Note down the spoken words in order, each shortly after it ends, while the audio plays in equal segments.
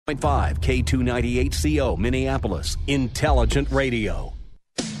K298CO, Minneapolis. Intelligent Radio.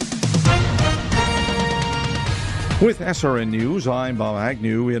 With SRN News, I'm Bob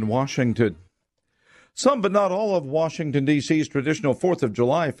Agnew in Washington. Some but not all of Washington, D.C.'s traditional 4th of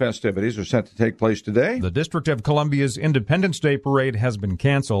July festivities are set to take place today. The District of Columbia's Independence Day Parade has been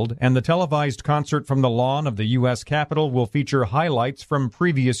canceled, and the televised concert from the lawn of the U.S. Capitol will feature highlights from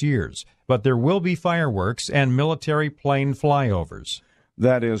previous years. But there will be fireworks and military plane flyovers.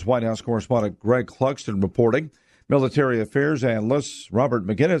 That is White House correspondent Greg Clugston reporting. Military affairs analyst Robert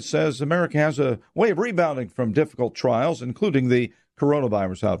McGinnis says America has a way of rebounding from difficult trials, including the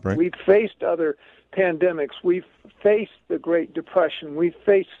coronavirus outbreak. We've faced other pandemics. We've faced the Great Depression. We've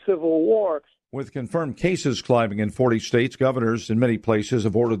faced civil war. With confirmed cases climbing in 40 states, governors in many places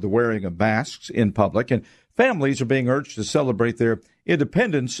have ordered the wearing of masks in public, and families are being urged to celebrate their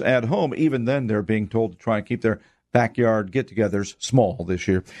independence at home. Even then, they're being told to try and keep their backyard get-togethers small this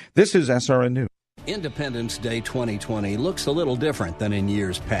year. This is SRN News. Independence Day 2020 looks a little different than in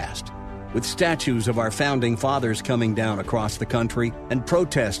years past. With statues of our founding fathers coming down across the country and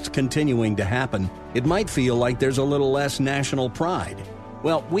protests continuing to happen, it might feel like there's a little less national pride.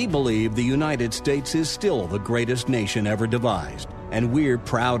 Well, we believe the United States is still the greatest nation ever devised, and we're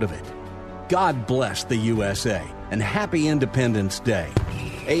proud of it. God bless the USA, and happy Independence Day.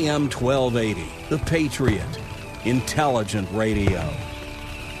 AM 1280, The Patriot. Intelligent Radio.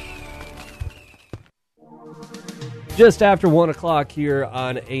 Just after 1 o'clock here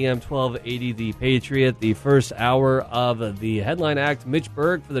on AM 1280, The Patriot, the first hour of the Headline Act. Mitch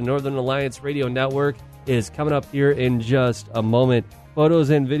Berg for the Northern Alliance Radio Network is coming up here in just a moment.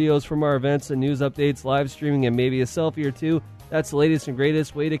 Photos and videos from our events and news updates, live streaming, and maybe a selfie or two. That's the latest and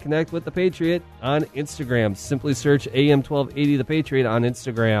greatest way to connect with The Patriot on Instagram. Simply search AM 1280, The Patriot on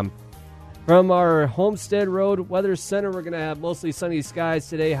Instagram. From our Homestead Road Weather Center, we're going to have mostly sunny skies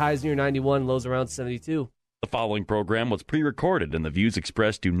today. Highs near 91, lows around 72. The following program was pre-recorded, and the views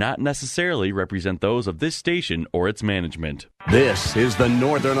expressed do not necessarily represent those of this station or its management. This is the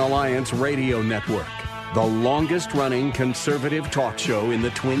Northern Alliance Radio Network, the longest-running conservative talk show in the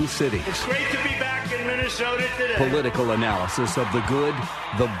Twin Cities. It's great to be back in Minnesota today. Political analysis of the good,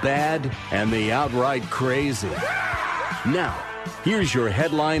 the bad, and the outright crazy. Now, here's your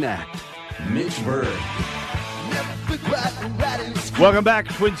headline act, Mitch Berg. Welcome back,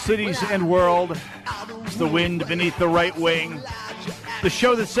 Twin Cities and world. It's the wind beneath the right wing. The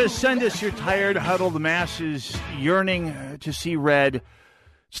show that says, send us your tired, huddled masses yearning to see red.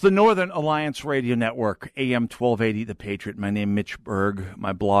 It's the Northern Alliance Radio Network, AM 1280, The Patriot. My name is Mitch Berg.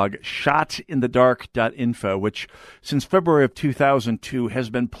 My blog, shotinthedark.info, which since February of 2002 has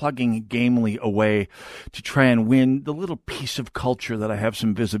been plugging gamely away to try and win the little piece of culture that I have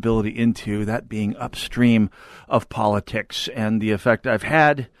some visibility into, that being upstream of politics. And the effect I've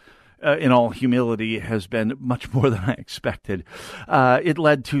had, in all humility, has been much more than I expected. It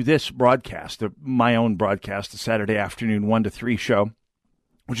led to this broadcast, my own broadcast, the Saturday afternoon 1 to 3 show,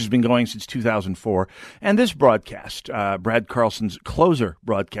 which has been going since 2004, and this broadcast, Brad Carlson's Closer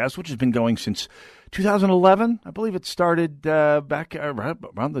broadcast, which has been going since 2011. I believe it started back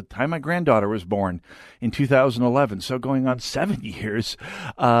around the time my granddaughter was born in 2011. So going on 7 years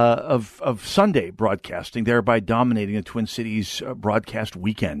of Sunday broadcasting, thereby dominating the Twin Cities broadcast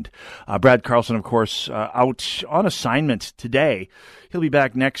weekend. Brad Carlson, of course, out on assignment today. He'll be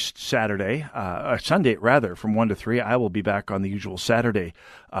back next Saturday, Sunday rather, from 1 to 3. I will be back on the usual Saturday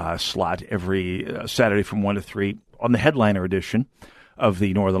slot every Saturday from 1 to 3 on the headliner edition of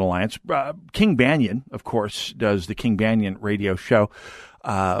the Northern Alliance. King Banyan, of course, does the King Banyan radio show,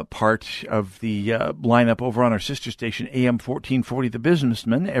 part of the lineup over on our sister station, AM 1440, The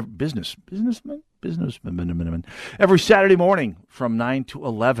Businessman, every Saturday morning from 9 to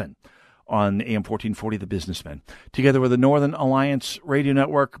 11 on AM 1440, The Businessman. Together with the Northern Alliance Radio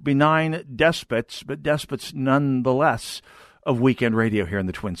Network, benign despots, but despots nonetheless, of weekend radio here in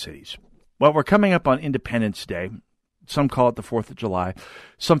the Twin Cities. Well, we're coming up on Independence Day. Some call it the 4th of July.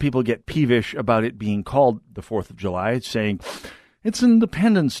 Some people get peevish about it being called the 4th of July, saying, it's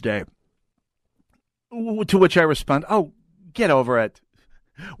Independence Day. To which I respond, oh, get over it.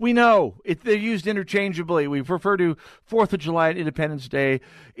 We know. They're used interchangeably. We refer to 4th of July and Independence Day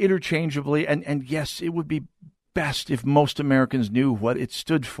interchangeably. And yes, it would be best if most Americans knew what it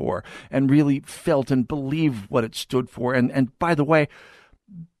stood for and really felt and believed what it stood for. And by the way,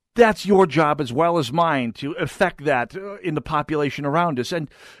 that's your job as well as mine to affect that in the population around us. And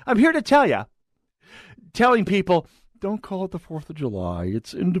I'm here to tell you, telling people, don't call it the 4th of July,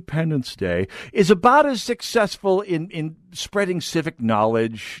 it's Independence Day, is about as successful in spreading civic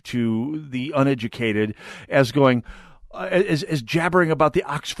knowledge to the uneducated as going, as jabbering about the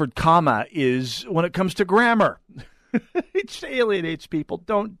Oxford comma is when it comes to grammar. It alienates people.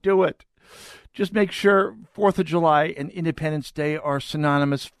 Don't do it. Just make sure 4th of July and Independence Day are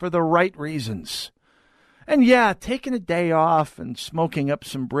synonymous for the right reasons. And yeah, taking a day off and smoking up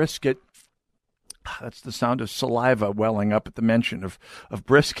some brisket, that's the sound of saliva welling up at the mention of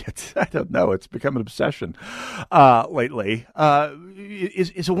brisket. I don't know. It's become an obsession lately.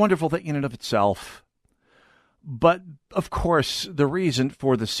 Is a wonderful thing in and of itself. But, of course, the reason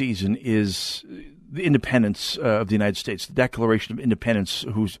for the season is the independence of the United States, the Declaration of Independence,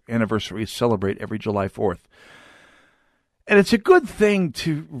 whose anniversary is celebrated every July 4th. And it's a good thing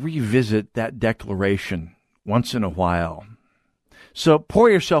to revisit that declaration once in a while. So pour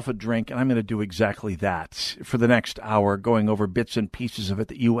yourself a drink, and I'm going to do exactly that for the next hour, going over bits and pieces of it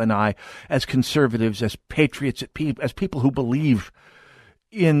that you and I, as conservatives, as patriots, as people who believe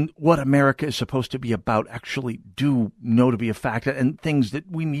in what America is supposed to be about, actually do know to be a fact, and things that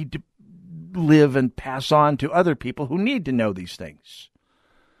we need to live and pass on to other people who need to know these things.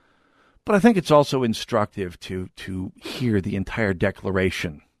 But I think it's also instructive to hear the entire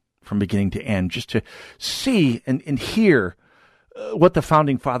declaration from beginning to end, just to see and hear what the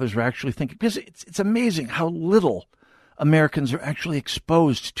Founding Fathers were actually thinking. Because it's amazing how little Americans are actually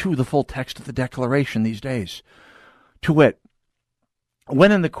exposed to the full text of the Declaration these days. To wit,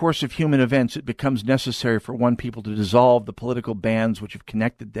 when in the course of human events it becomes necessary for one people to dissolve the political bands which have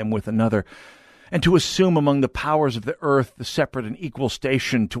connected them with another, and to assume among the powers of the earth the separate and equal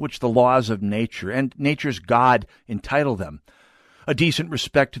station to which the laws of nature and nature's God entitle them, a decent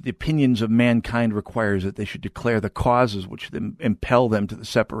respect to the opinions of mankind requires that they should declare the causes which impel them to the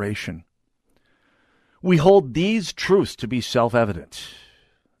separation. We hold these truths to be self-evident,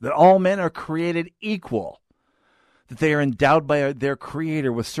 that all men are created equal, that they are endowed by their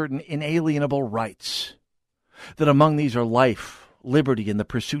Creator with certain inalienable rights, that among these are life, liberty, and the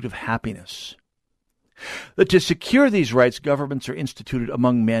pursuit of happiness, that to secure these rights, governments are instituted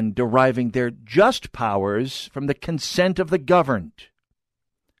among men, deriving their just powers from the consent of the governed,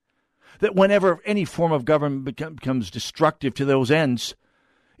 that whenever any form of government becomes destructive to those ends,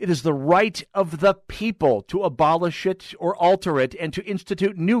 it is the right of the people to abolish it or alter it and to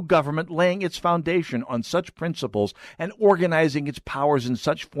institute new government, laying its foundation on such principles and organizing its powers in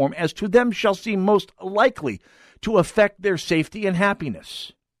such form as to them shall seem most likely to affect their safety and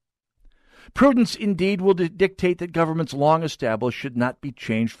happiness. Prudence, indeed, will dictate that governments long established should not be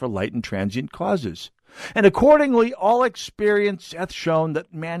changed for light and transient causes. And accordingly, all experience hath shown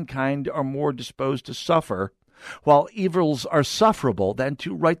that mankind are more disposed to suffer, while evils are sufferable, than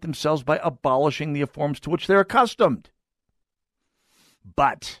to right themselves by abolishing the forms to which they are accustomed.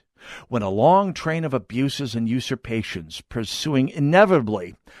 But when a long train of abuses and usurpations, pursuing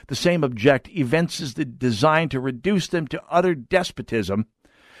inevitably the same object, evinces the design to reduce them to utter despotism,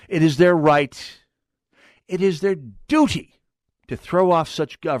 it is their right, it is their duty to throw off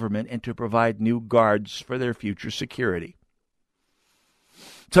such government and to provide new guards for their future security.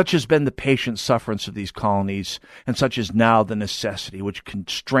 Such has been the patient sufferance of these colonies, and such is now the necessity which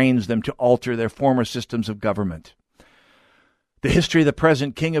constrains them to alter their former systems of government. The history of the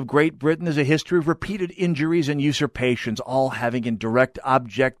present King of Great Britain is a history of repeated injuries and usurpations, all having in direct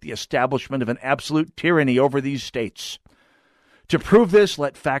object the establishment of an absolute tyranny over these states. To prove this,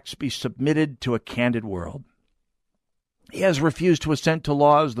 let facts be submitted to a candid world. He has refused to assent to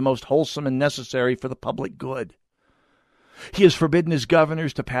laws the most wholesome and necessary for the public good. He has forbidden his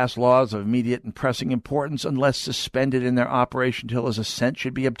governors to pass laws of immediate and pressing importance unless suspended in their operation till his assent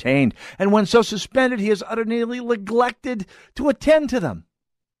should be obtained. And when so suspended, he has utterly neglected to attend to them.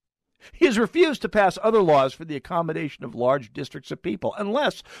 He has refused to pass other laws for the accommodation of large districts of people,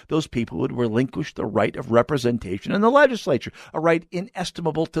 unless those people would relinquish the right of representation in the legislature, a right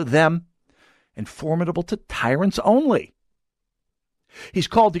inestimable to them and formidable to tyrants only. He's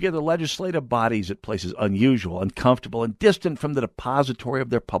called together legislative bodies at places unusual, uncomfortable, and distant from the depository of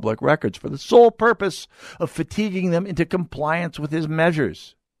their public records for the sole purpose of fatiguing them into compliance with his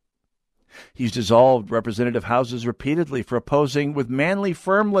measures. He's dissolved representative houses repeatedly for opposing with manly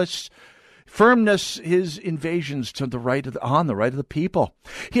firmness his invasions to the right of the people.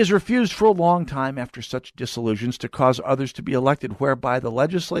 He has refused for a long time after such dissolutions to cause others to be elected, whereby the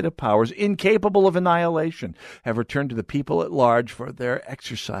legislative powers, incapable of annihilation, have returned to the people at large for their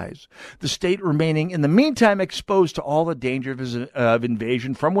exercise, the state remaining in the meantime exposed to all the danger of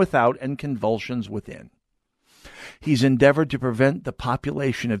invasion from without and convulsions within. He's endeavored to prevent the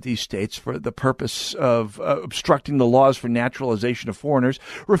population of these states for the purpose of obstructing the laws for naturalization of foreigners,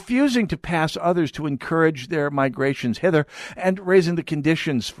 refusing to pass others to encourage their migrations hither, and raising the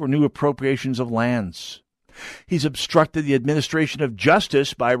conditions for new appropriations of lands. He's obstructed the administration of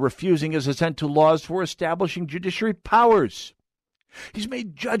justice by refusing his assent to laws for establishing judiciary powers. He's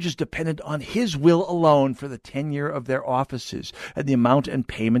made judges dependent on his will alone for the tenure of their offices and the amount and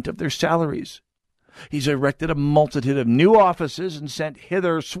payment of their salaries. He's erected a multitude of new offices and sent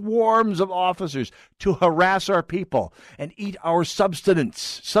hither swarms of officers to harass our people and eat our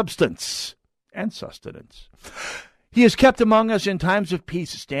substance and sustenance. He has kept among us in times of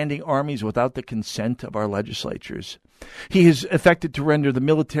peace standing armies without the consent of our legislatures. He has effected to render the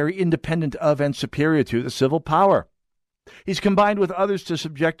military independent of and superior to the civil power. He's combined with others to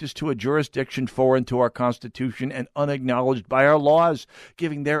subject us to a jurisdiction foreign to our Constitution and unacknowledged by our laws,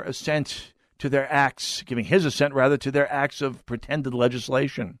 giving his assent to their acts of pretended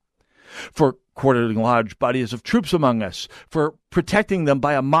legislation. For quartering large bodies of troops among us, for protecting them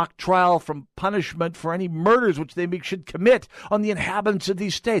by a mock trial from punishment for any murders which they should commit on the inhabitants of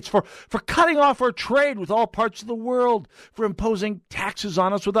these states, for cutting off our trade with all parts of the world, for imposing taxes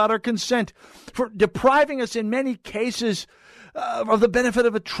on us without our consent, for depriving us in many cases of the benefit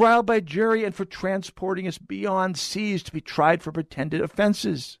of a trial by jury, and for transporting us beyond seas to be tried for pretended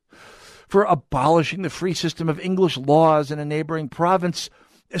offenses, for abolishing the free system of English laws in a neighboring province,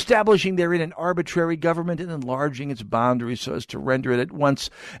 establishing therein an arbitrary government and enlarging its boundaries so as to render it at once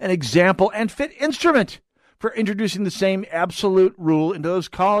an example and fit instrument for introducing the same absolute rule into those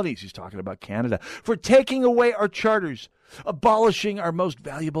colonies. He's talking about Canada. For taking away our charters, abolishing our most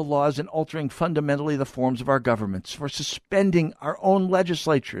valuable laws, and altering fundamentally the forms of our governments, for suspending our own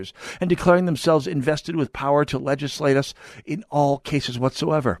legislatures and declaring themselves invested with power to legislate us in all cases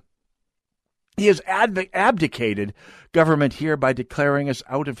whatsoever. He has abdicated government here by declaring us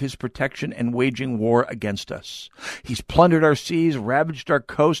out of his protection and waging war against us. He's plundered our seas, ravaged our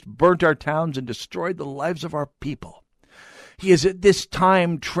coast, burnt our towns, and destroyed the lives of our people. He is at this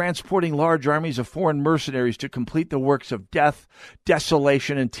time transporting large armies of foreign mercenaries to complete the works of death,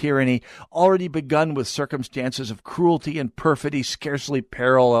 desolation, and tyranny, already begun with circumstances of cruelty and perfidy scarcely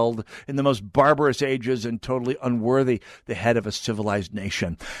paralleled in the most barbarous ages and totally unworthy the head of a civilized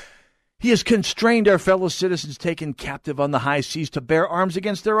nation. He has constrained our fellow citizens taken captive on the high seas to bear arms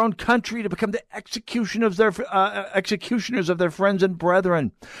against their own country, to become the executioners of their friends and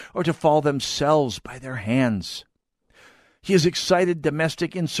brethren, or to fall themselves by their hands. He has excited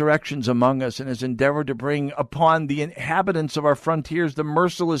domestic insurrections among us and has endeavored to bring upon the inhabitants of our frontiers the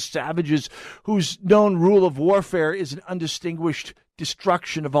merciless savages whose known rule of warfare is an undistinguished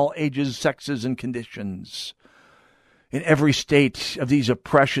destruction of all ages, sexes, and conditions. In every state of these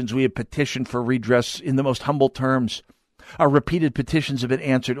oppressions, we have petitioned for redress in the most humble terms. Our repeated petitions have been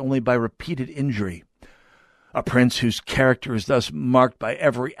answered only by repeated injury. A prince whose character is thus marked by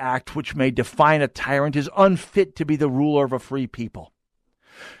every act which may define a tyrant is unfit to be the ruler of a free people.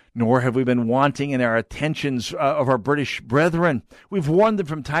 Nor have we been wanting in our attentions of our British brethren. We've warned them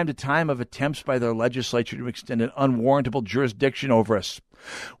from time to time of attempts by their legislature to extend an unwarrantable jurisdiction over us.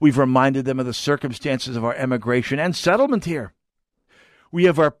 We've reminded them of the circumstances of our emigration and settlement here. We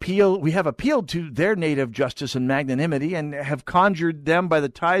have appealed to their native justice and magnanimity, and have conjured them by the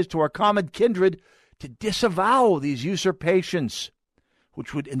ties to our common kindred to disavow these usurpations,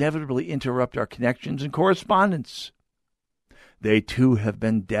 which would inevitably interrupt our connections and correspondence. They, too, have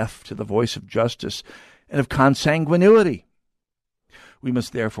been deaf to the voice of justice and of consanguinity. We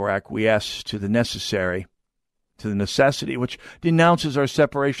must therefore acquiesce to the necessity which denounces our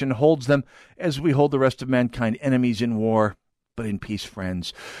separation and holds them, as we hold the rest of mankind, enemies in war, but in peace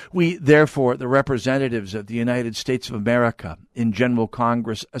friends. We, therefore, the representatives of the United States of America in General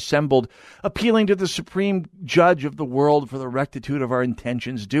Congress, assembled, appealing to the Supreme Judge of the world for the rectitude of our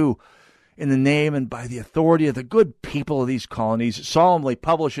intentions, do, in the name and by the authority of the good people of these colonies, solemnly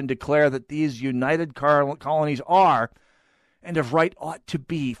publish and declare that these united colonies are, and of right ought to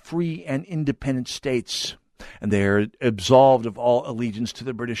be, free and independent states, and they are absolved of all allegiance to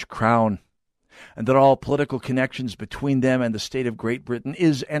the British Crown, and that all political connections between them and the state of Great Britain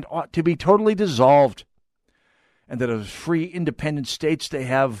is and ought to be totally dissolved, and that as free independent states they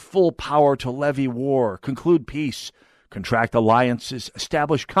have full power to levy war, conclude peace, contract alliances,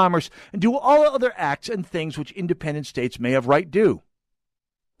 establish commerce, and do all other acts and things which independent states may have right do.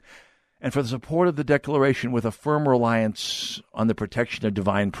 And for the support of the Declaration, with a firm reliance on the protection of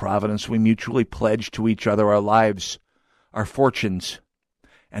divine providence, we mutually pledge to each other our lives, our fortunes,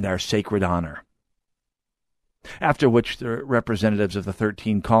 and our sacred honor. After which the representatives of the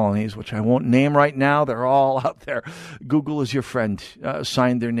 13 colonies, which I won't name right now, they're all out there, Google is your friend,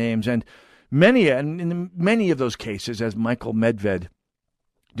 signed their names, and in many of those cases, as Michael Medved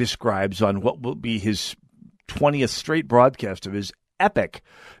describes on what will be his 20th straight broadcast of his epic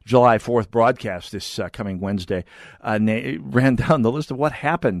July 4th broadcast this coming Wednesday. Ran down the list of what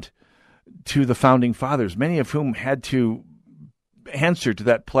happened to the Founding Fathers, many of whom had to answer to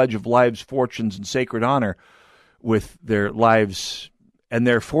that pledge of lives, fortunes, and sacred honor with their lives and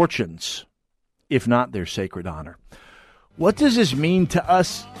their fortunes, if not their sacred honor. What does this mean to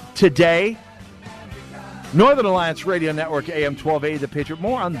us today? Northern Alliance Radio Network, AM 1280, The Patriot.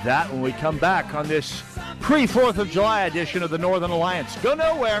 More on that when we come back on this pre-4th of July edition of the Northern Alliance. Go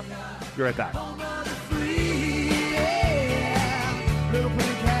nowhere. Be right back.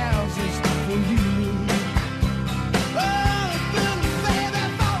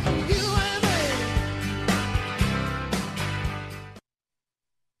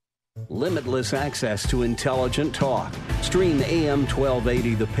 Limitless access to intelligent talk. Stream AM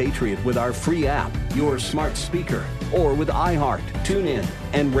 1280 The Patriot with our free app, your smart speaker, or with iHeart, TuneIn,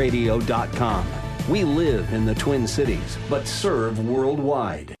 and radio.com. We live in the Twin Cities, but serve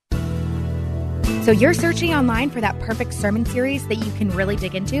worldwide. So you're searching online for that perfect sermon series that you can really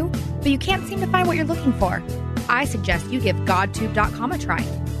dig into, but you can't seem to find what you're looking for? I suggest you give GodTube.com a try.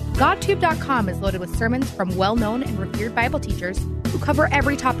 GodTube.com is loaded with sermons from well-known and revered Bible teachers who cover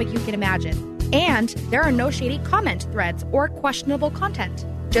every topic you can imagine. And there are no shady comment threads or questionable content.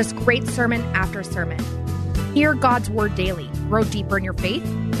 Just great sermon after sermon. Hear God's Word daily, grow deeper in your faith,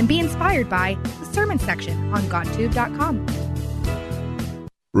 and be inspired by the sermon section on GodTube.com.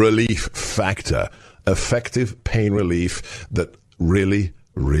 Relief Factor. Effective pain relief that really,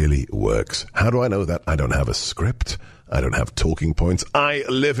 really works. How do I know that? I don't have a script. I don't have talking points. I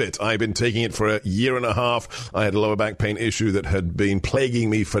live it. I've been taking it for a year and a half. I had a lower back pain issue that had been plaguing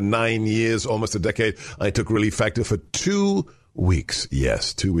me for 9 years, almost a decade. I took Relief Factor for 2 weeks.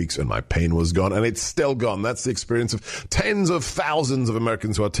 Yes, 2 weeks, and my pain was gone, and it's still gone. That's the experience of tens of thousands of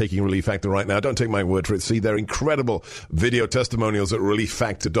Americans who are taking Relief Factor right now. Don't take my word for it. See their incredible video testimonials at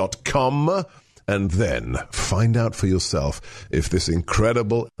ReliefFactor.com. And then find out for yourself if this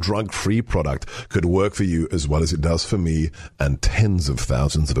incredible drug-free product could work for you as well as it does for me and tens of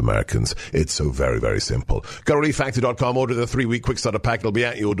thousands of Americans. It's so very, very simple. Go to ReliefFactor.com, order the 3-week quick starter pack. It'll be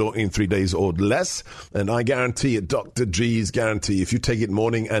at your door in 3 days or less. And I guarantee it, Dr. G's guarantee, if you take it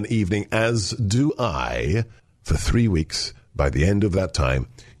morning and evening, as do I, for 3 weeks, by the end of that time,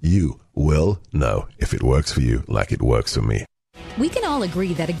 you will know if it works for you like it works for me. We can all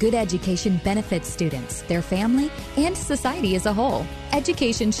agree that a good education benefits students, their family, and society as a whole.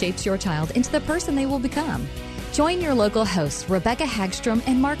 Education shapes your child into the person they will become. Join your local hosts, Rebecca Hagstrom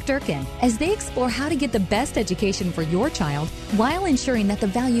and Mark Durkin, as they explore how to get the best education for your child while ensuring that the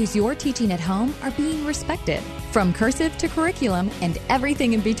values you're teaching at home are being respected. From cursive to curriculum and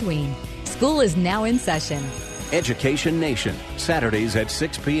everything in between. School is now in session. Education Nation, Saturdays at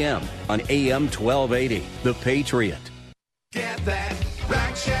 6 p.m. on AM 1280, The Patriot. Get that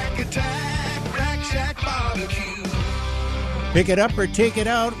Rack Shack attack, Rack Shack barbecue. Pick it up or take it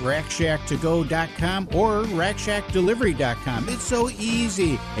out, RackShackToGo.com or RackShackDelivery.com. It's so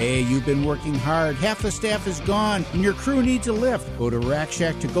easy. Hey, you've been working hard. Half the staff is gone, and your crew needs a lift. Go to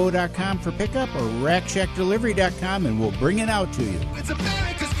RackShackToGo.com for pickup or RackShackDelivery.com, and we'll bring it out to you. It's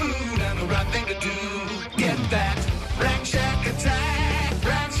America's food and the right thing to do. Get that Rack Shack attack,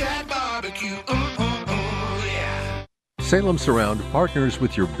 Rack Shack barbecue. Salem Surround partners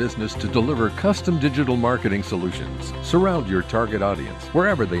with your business to deliver custom digital marketing solutions. Surround your target audience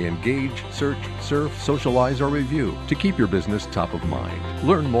wherever they engage, search, surf, socialize, or review to keep your business top of mind.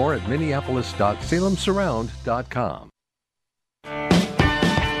 Learn more at minneapolis.salemsurround.com.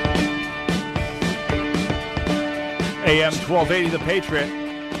 AM 1280, The Patriot.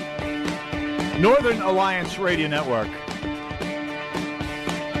 Northern Alliance Radio Network.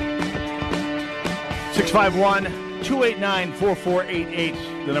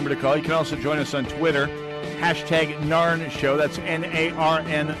 651-289-4488, the number to call. You can also join us on Twitter, hashtag NARN Show. That's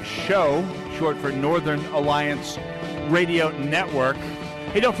N-A-R-N Show, short for Northern Alliance Radio Network.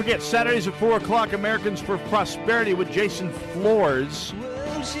 Hey, don't forget, Saturdays at 4 o'clock, Americans for Prosperity with Jason Flores.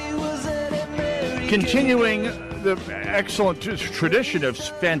 Continuing the excellent tradition of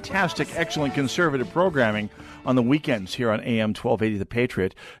fantastic, excellent conservative programming on the weekends here on AM 1280 The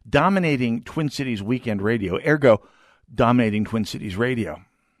Patriot, dominating Twin Cities weekend radio, ergo dominating Twin Cities radio.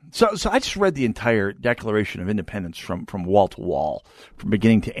 So I just read the entire Declaration of Independence from wall to wall, from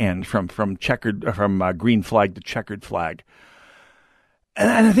beginning to end, from green flag to checkered flag.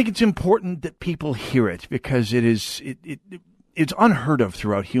 And I think it's important that people hear it because it's unheard of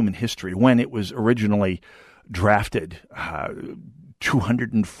throughout human history when it was originally drafted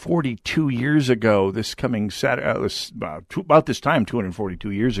 242 years ago, this coming Saturday, about this time,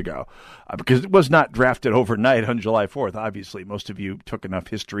 242 years ago, because it was not drafted overnight on July 4th. Obviously, most of you took enough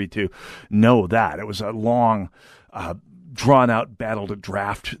history to know that. It was a long, drawn-out battle to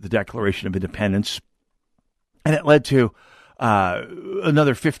draft the Declaration of Independence, and it led to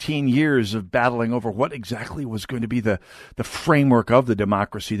another 15 years of battling over what exactly was going to be the framework of the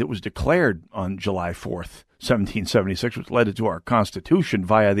democracy that was declared on July 4th, 1776, which led to our Constitution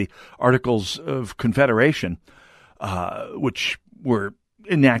via the Articles of Confederation, which were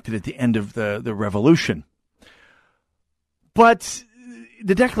enacted at the end of the Revolution. But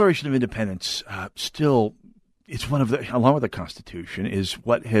the Declaration of Independence still, it's one of the, along with the Constitution, is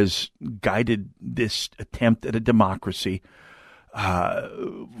what has guided this attempt at a democracy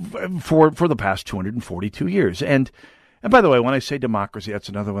for the past 242 years. And by the way, when I say democracy, that's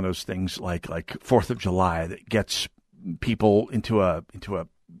another one of those things like 4th of July that gets people into a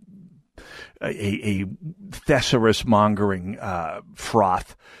thesaurus mongering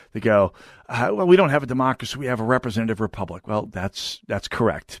froth. They go, well, we don't have a democracy, we have a representative republic. Well, that's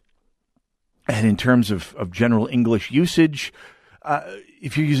correct. And in terms of general English usage,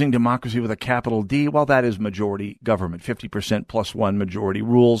 if you're using democracy with a capital D, well, that is majority government, 50% plus one majority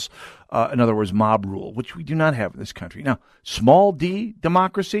rules. In other words, mob rule, which we do not have in this country. Now, small d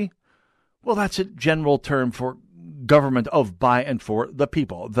democracy, well, that's a general term for government of, by, and for the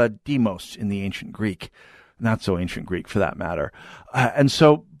people, the demos in the ancient Greek, not so ancient Greek for that matter. And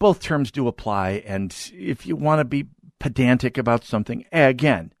so both terms do apply. And if you want to be pedantic about something,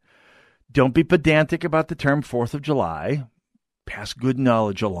 again, don't be pedantic about the term 4th of July. Pass good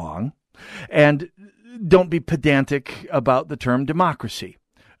knowledge along. And don't be pedantic about the term democracy,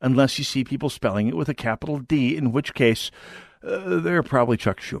 unless you see people spelling it with a capital D, in which case they're probably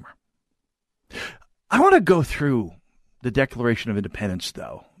Chuck Schumer. I want to go through the Declaration of Independence,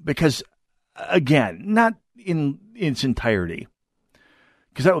 though, because, again, not in its entirety,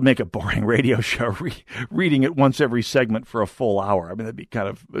 because that would make a boring radio show, reading it once every segment for a full hour. I mean, that'd be kind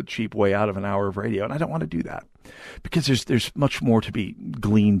of a cheap way out of an hour of radio, and I don't want to do that, because there's much more to be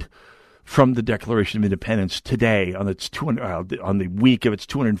gleaned from the Declaration of Independence today on on the week of its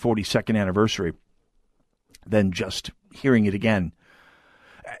 242nd anniversary than just hearing it again.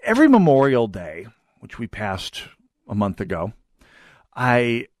 Every Memorial Day, which we passed a month ago,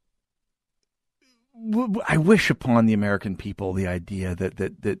 I wish upon the American people the idea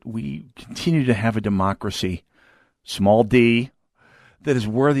that we continue to have a democracy, small d, that is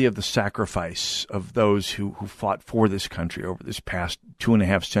worthy of the sacrifice of those who fought for this country over this past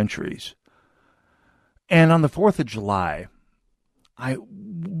 2.5 centuries. And on the 4th of July, I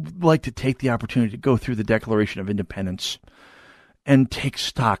would like to take the opportunity to go through the Declaration of Independence and take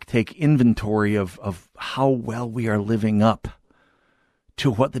stock, take inventory of how well we are living up to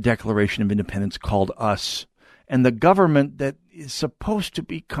what the Declaration of Independence called us, and the government that is supposed to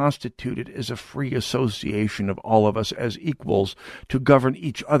be constituted as a free association of all of us as equals to govern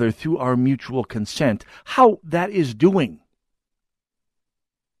each other through our mutual consent, how that is doing.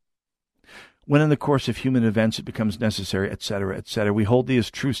 When in the course of human events it becomes necessary, etc., we hold these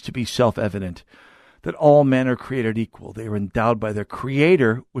truths to be self-evident, that all men are created equal. They are endowed by their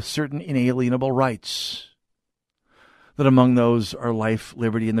Creator with certain inalienable rights, that among those are life,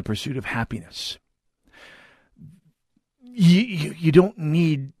 liberty, and the pursuit of happiness. You don't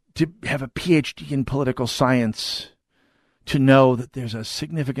need to have a PhD in political science to know that there's a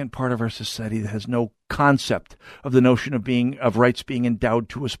significant part of our society that has no concept of the notion of rights being endowed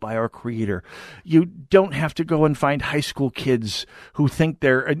to us by our Creator. You don't have to go and find high school kids who think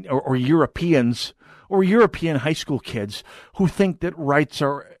they're, or Europeans, or European high school kids who think that rights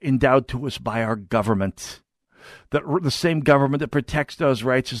are endowed to us by our government. That the same government that protects those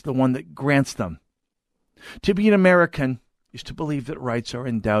rights is the one that grants them. To be an American is to believe that rights are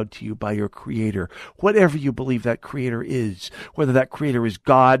endowed to you by your Creator, whatever you believe that Creator is, whether that Creator is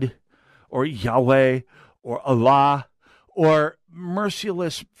God or Yahweh or Allah or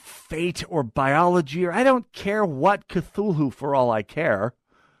merciless fate or biology, or I don't care what, Cthulhu for all I care,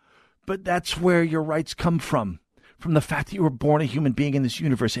 but that's where your rights come from the fact that you were born a human being in this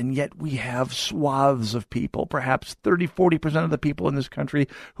universe. And yet we have swaths of people, perhaps 30-40% of the people in this country,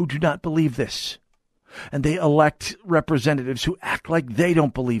 who do not believe this. And they elect representatives who act like they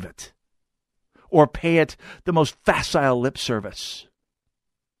don't believe it, or pay it the most facile lip service.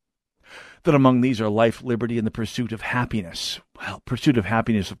 That among these are life, liberty, and the pursuit of happiness. Well, pursuit of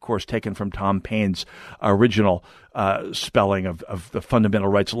happiness, of course, taken from Tom Paine's original spelling of the fundamental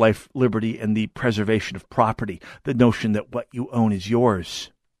rights, life, liberty, and the preservation of property. The notion that what you own is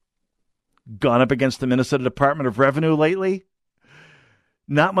yours. Gone up against the Minnesota Department of Revenue lately?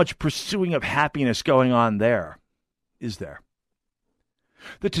 Not much pursuing of happiness going on there, is there?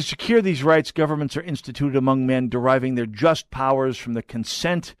 That to secure these rights, governments are instituted among men, deriving their just powers from the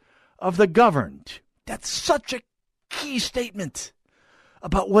consent of the governed. That's such a key statement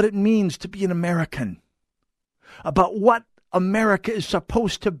about what it means to be an American, about what America is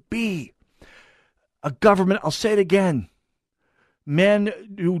supposed to be. A government, I'll say it again, men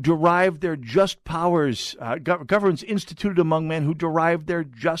who derive their just powers, governments instituted among men who derive their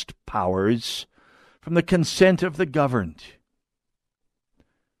just powers from the consent of the governed.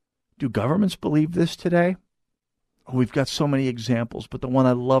 Do governments believe this today? Oh, we've got so many examples, but the one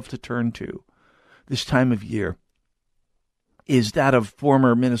I love to turn to this time of year is that of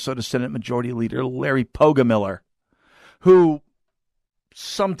former Minnesota Senate Majority Leader Larry Poggemiller, who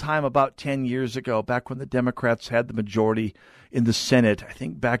sometime about 10 years ago, back when the Democrats had the majority in the Senate, I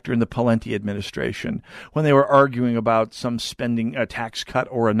think back during the Pawlenty administration, when they were arguing about some spending, a tax cut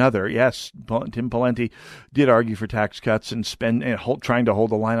or another. Yes, Tim Pawlenty did argue for tax cuts and trying to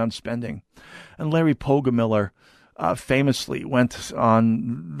hold the line on spending. And Larry Poggemiller famously went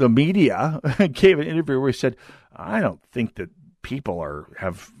on the media and gave an interview where he said, I don't think that people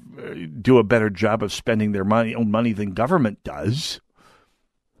do a better job of spending their own money than government does,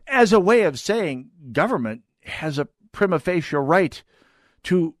 as a way of saying government has a prima facie right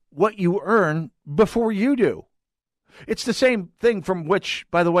to what you earn before you do. It's the same thing from which,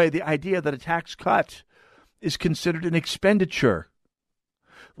 by the way, the idea that a tax cut is considered an expenditure.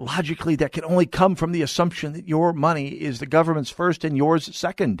 Logically, that can only come from the assumption that your money is the government's first and yours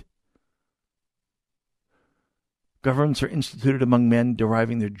second. Governments are instituted among men,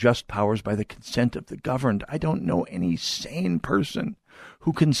 deriving their just powers by the consent of the governed. I don't know any sane person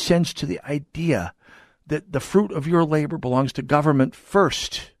who consents to the idea that the fruit of your labor belongs to government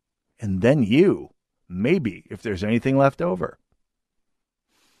first, and then you, maybe, if there's anything left over.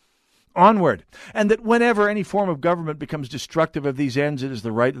 Onward. And that whenever any form of government becomes destructive of these ends, it is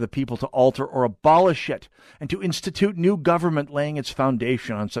the right of the people to alter or abolish it, and to institute new government, laying its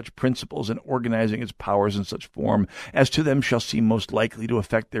foundation on such principles and organizing its powers in such form as to them shall seem most likely to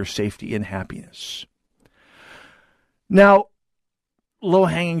affect their safety and happiness. Now,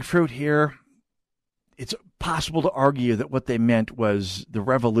 low-hanging fruit here, it's possible to argue that what they meant was the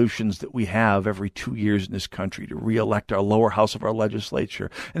revolutions that we have every 2 years in this country to re-elect our lower house of our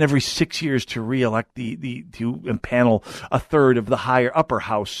legislature, and every 6 years to re-elect to impanel a third of the upper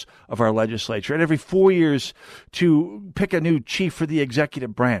house of our legislature, and every 4 years to pick a new chief for the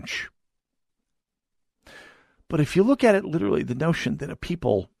executive branch. But if you look at it literally, the notion that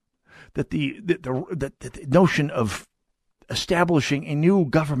the notion of establishing a new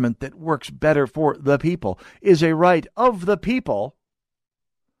government that works better for the people is a right of the people.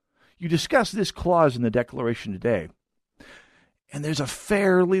 You discuss this clause in the Declaration today, and there's a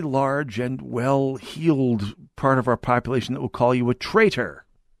fairly large and well-heeled part of our population that will call you a traitor,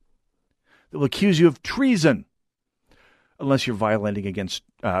 that will accuse you of treason, unless you're rioting,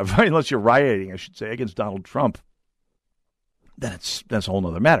 I should say, against Donald Trump. That's a whole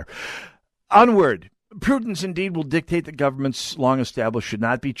other matter. Onward. Prudence indeed will dictate that governments long established should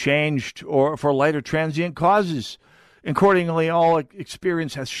not be changed or for light or transient causes. Accordingly, all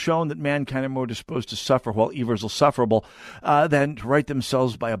experience has shown that mankind are more disposed to suffer while evils are sufferable than to right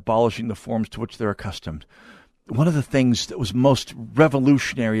themselves by abolishing the forms to which they're accustomed. One of the things that was most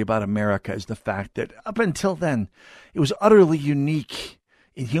revolutionary about America is the fact that up until then, it was utterly unique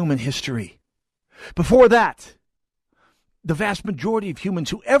in human history. Before that, the vast majority of humans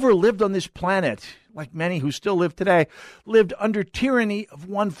who ever lived on this planet, like many who still live today, lived under tyranny of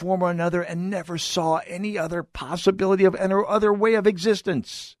one form or another and never saw any other possibility of any other way of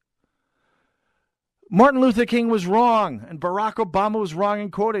existence. Martin Luther King was wrong, and Barack Obama was wrong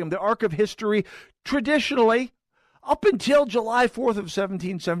in quoting him. The arc of history, traditionally, up until July 4th of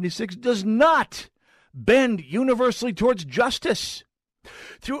 1776, does not bend universally towards justice.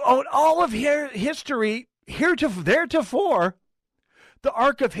 Throughout all of history, theretofore, the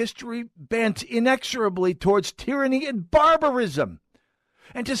arc of history bent inexorably towards tyranny and barbarism.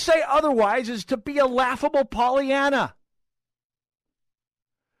 And to say otherwise is to be a laughable Pollyanna.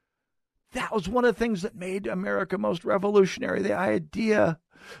 That was one of the things that made America most revolutionary, the idea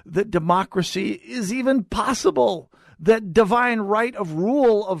that democracy is even possible, that divine right of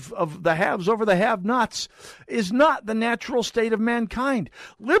rule of the haves over the have-nots is not the natural state of mankind.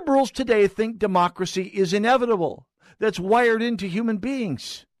 Liberals today think democracy is inevitable. That's wired into human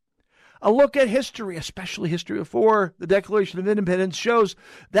beings. A look at history, especially history before the Declaration of Independence, shows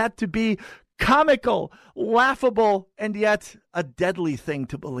that to be comical, laughable, and yet a deadly thing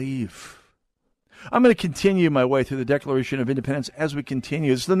to believe. I'm going to continue my way through the Declaration of Independence as we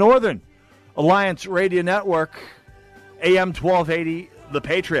continue. It's the Northern Alliance Radio Network, AM 1280, The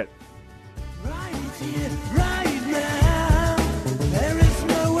Patriot.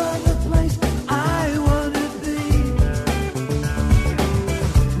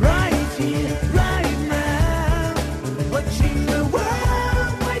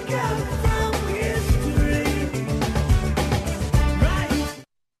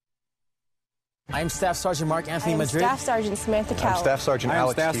 I'm Staff Sergeant Mark Anthony Madrid. Staff Sergeant Samantha Cowell. I'm Staff Sergeant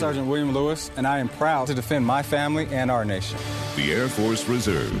Alex Staff Keeler. Sergeant William Lewis, and I am proud to defend my family and our nation. The Air Force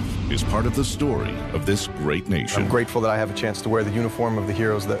Reserve is part of the story of this great nation. I'm grateful that I have a chance to wear the uniform of the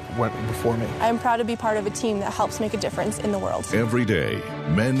heroes that went before me. I am proud to be part of a team that helps make a difference in the world. Every day,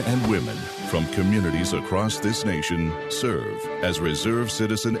 men and women from communities across this nation serve as reserve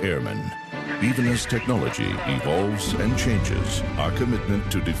citizen airmen. Even as technology evolves and changes, our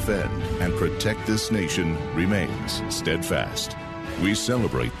commitment to defend and protect this nation remains steadfast. We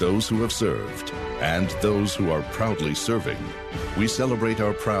celebrate those who have served and those who are proudly serving. We celebrate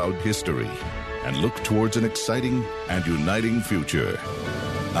our proud history and look towards an exciting and uniting future.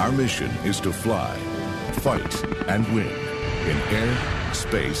 Our mission is to fly, fight, and win in air,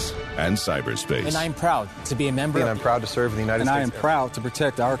 space, and cyberspace. And I'm proud to be a member. And I'm proud to serve in the United States. And I am proud to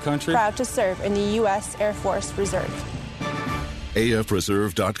protect our country. Proud to serve in the U.S. Air Force Reserve.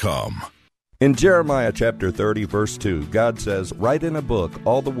 AFReserve.com. In Jeremiah chapter 30, verse 2, God says, "Write in a book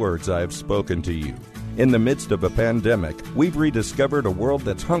all the words I have spoken to you." In the midst of a pandemic, we've rediscovered a world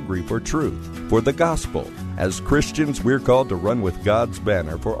that's hungry for truth, for the gospel. As Christians, we're called to run with God's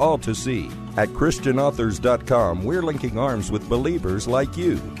banner for all to see. At ChristianAuthors.com, we're linking arms with believers like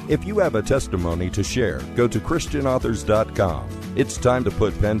you. If you have a testimony to share, go to ChristianAuthors.com. It's time to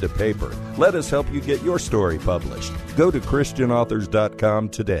put pen to paper. Let us help you get your story published. Go to ChristianAuthors.com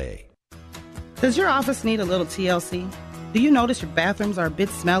today. Does your office need a little TLC? Do you notice your bathrooms are a bit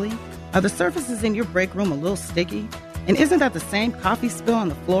smelly? Are the surfaces in your break room a little sticky? And isn't that the same coffee spill on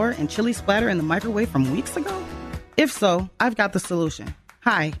the floor and chili splatter in the microwave from weeks ago? If so, I've got the solution.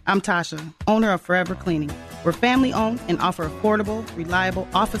 Hi, I'm Tasha, owner of Forever Cleaning. We're family-owned and offer affordable, reliable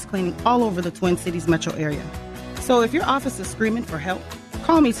office cleaning all over the Twin Cities metro area. So if your office is screaming for help,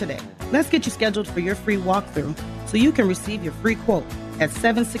 call me today. Let's get you scheduled for your free walkthrough so you can receive your free quote at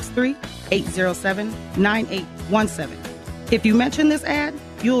 763-807-9817. If you mention this ad,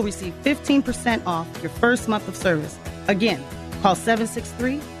 you'll receive 15% off your first month of service. Again, call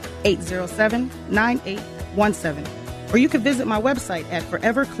 763-807-9817. Or you can visit my website at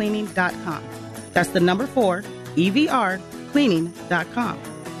forevercleaning.com. That's the number 4, EVR, cleaning.com.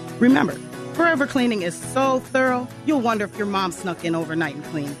 Remember, Forever Cleaning is so thorough, you'll wonder if your mom snuck in overnight and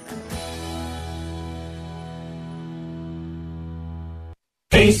cleaned.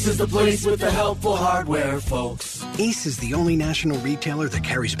 Ace is the place with the helpful hardware, folks. Ace is the only national retailer that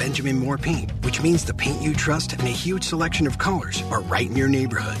carries Benjamin Moore paint, which means the paint you trust and a huge selection of colors are right in your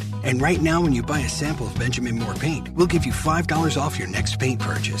neighborhood. And right now, when you buy a sample of Benjamin Moore paint, we'll give you $5 off your next paint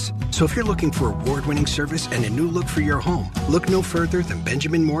purchase. So if you're looking for award-winning service and a new look for your home, look no further than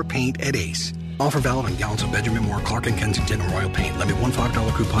Benjamin Moore paint at Ace. Offer valid on gallons of Benjamin Moore, Clark & Kensington, and Royal Paint. Limit one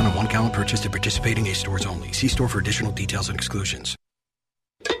 $5 coupon on 1 gallon purchase at participating Ace stores only. See store for additional details and exclusions.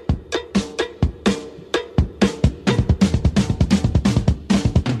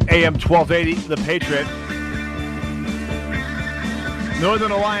 AM 1280, The Patriot.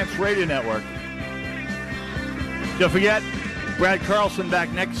 Northern Alliance Radio Network. Don't forget, Brad Carlson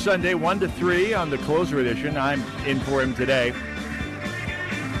back next Sunday, 1 to 3 on the closer edition. I'm in for him today.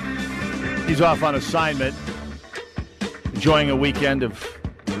 He's off on assignment, enjoying a weekend of,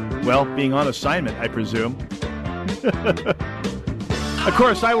 well, being on assignment, I presume. Of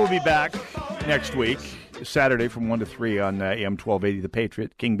course, I will be back next week, Saturday from 1 to 3 on AM 1280 The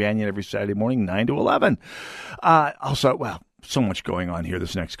Patriot. King Banyan every Saturday morning, 9 to 11. Also, well, so much going on here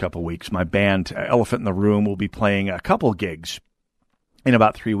this next couple weeks. My band, Elephant in the Room, will be playing a couple gigs in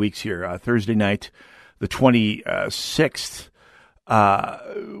about 3 weeks here. Thursday night, the 26th,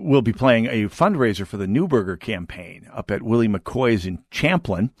 we'll be playing a fundraiser for the Newburger campaign up at Willie McCoy's in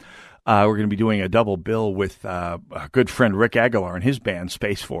Champlin. We're going to be doing a double bill with a good friend Rick Aguilar and his band,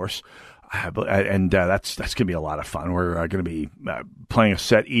 Space Force. And that's going to be a lot of fun. We're going to be playing a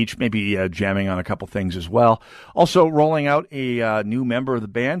set each, maybe jamming on a couple things as well. Also rolling out a new member of the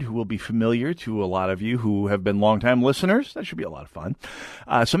band who will be familiar to a lot of you who have been longtime listeners. That should be a lot of fun.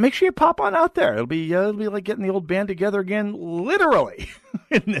 So make sure you pop on out there. It'll be like getting the old band together again, literally,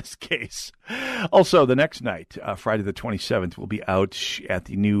 in this case. Also, the next night, Friday the 27th, we'll be out at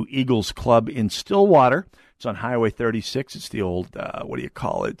the new Eagles Club in Stillwater. It's on Highway 36. It's the old,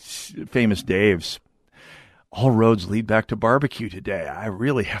 Famous Dave's. All roads lead back to barbecue today. I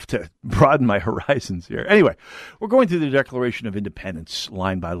really have to broaden my horizons here. Anyway, we're going through the Declaration of Independence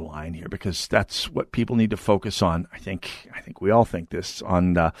line by line here because that's what people need to focus on. I think we all think this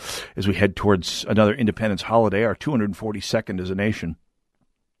on as we head towards another independence holiday, our 242nd as a nation.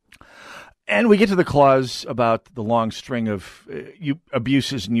 And we get to the clause about the long string of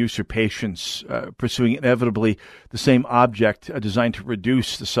abuses and usurpations, pursuing inevitably the same object designed to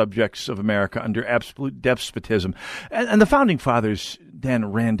reduce the subjects of America under absolute despotism. And the Founding Fathers then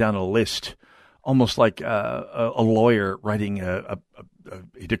ran down a list, almost like a lawyer writing a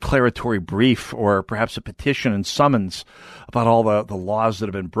declaratory brief or perhaps a petition and summons about all the laws that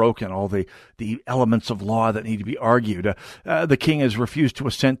have been broken, all the elements of law that need to be argued. The king has refused to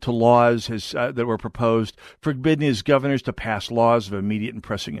assent to laws that were proposed, forbidden his governors to pass laws of immediate and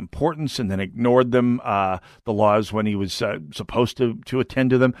pressing importance, and then ignored them, the laws when he was supposed to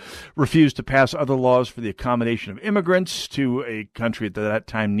attend to them, refused to pass other laws for the accommodation of immigrants to a country that at that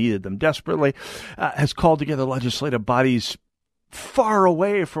time needed them desperately, has called together legislative bodies far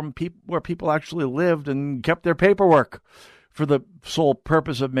away from where people actually lived and kept their paperwork for the sole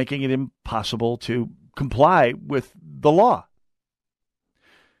purpose of making it impossible to comply with the law.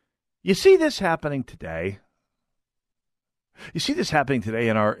 You see this happening today. You see this happening today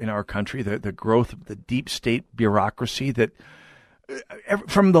in our country, the growth of the deep state bureaucracy that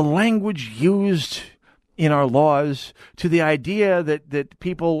from the language used in our laws to the idea that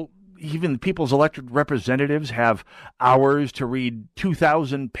people, even people's elected representatives, have hours to read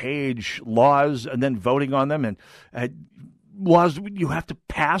 2,000-page laws and then voting on them, and laws you have to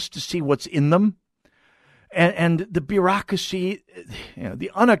pass to see what's in them. And the bureaucracy,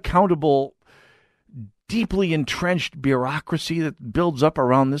 the unaccountable, deeply entrenched bureaucracy that builds up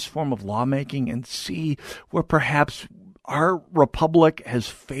around this form of lawmaking, and see where perhaps our republic has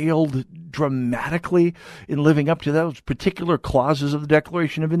failed dramatically in living up to those particular clauses of the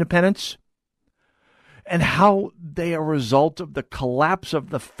Declaration of Independence, and how they are a result of the collapse of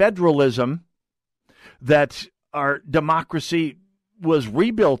the federalism that our democracy was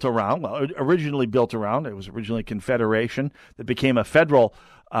rebuilt around, originally built around. It was originally a confederation that became a federal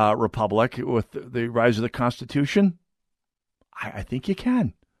republic with the rise of the Constitution. I think you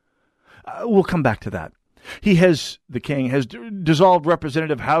can. We'll come back to that. The king has dissolved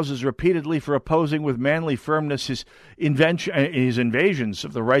representative houses repeatedly for opposing with manly firmness his invasions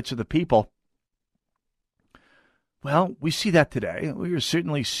of the rights of the people. Well, we see that today. We are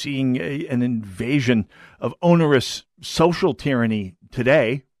certainly seeing an invasion of onerous social tyranny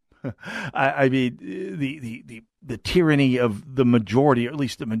today. I mean, the tyranny of the majority, or at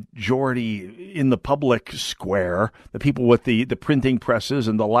least the majority in the public square, the people with the printing presses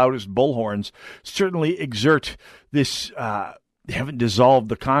and the loudest bullhorns, certainly exert this. They haven't dissolved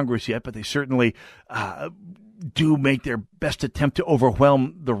the Congress yet, but they certainly do make their best attempt to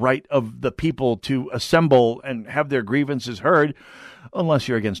overwhelm the right of the people to assemble and have their grievances heard, unless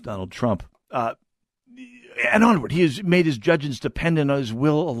you're against Donald Trump. And onward, he has made his judges dependent on his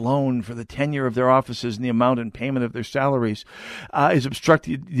will alone for the tenure of their offices and the amount and payment of their salaries. Has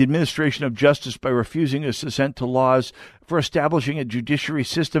obstructed the administration of justice by refusing his assent to laws for establishing a judiciary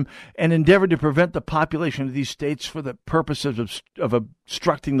system, and endeavored to prevent the population of these states for the purpose of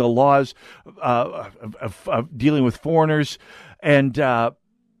obstructing the laws of dealing with foreigners, and on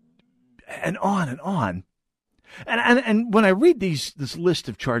and on. And when I read this list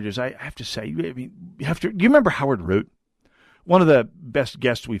of charges, I have to say, do you remember Howard Root? One of the best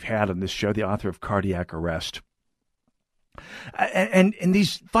guests we've had on this show, the author of Cardiac Arrest. And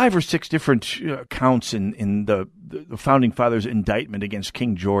these 5 or 6 different counts in the Founding Fathers' indictment against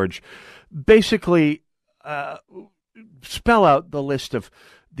King George basically spell out the list of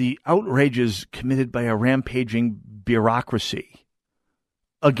the outrages committed by a rampaging bureaucracy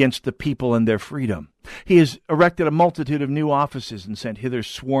against the people and their freedom. He has erected a multitude of new offices and sent hither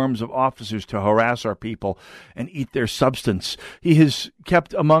swarms of officers to harass our people and eat their substance. He has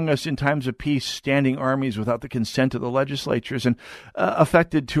kept among us in times of peace standing armies without the consent of the legislatures, and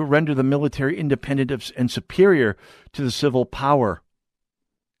affected to render the military independent and superior to the civil power.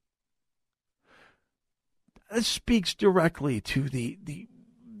 This speaks directly to the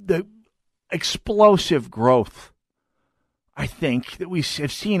explosive growth, I think, that we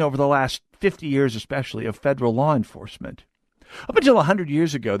have seen over the last 50 years, especially, of federal law enforcement. Up until 100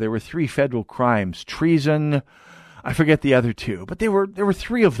 years ago, there were 3 federal crimes: treason, I forget the other 2, but there were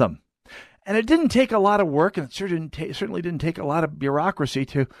 3 of them. And it didn't take a lot of work, and it certainly didn't take a lot of bureaucracy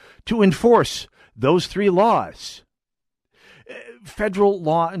to enforce those 3 laws. Federal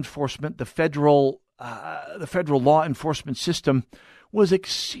law enforcement, the federal the federal law enforcement system was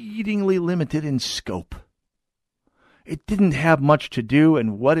exceedingly limited in scope. It didn't have much to do,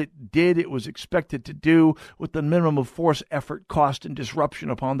 and what it did, it was expected to do with the minimum of force, effort, cost, and disruption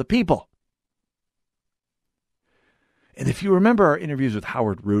upon the people. And if you remember our interviews with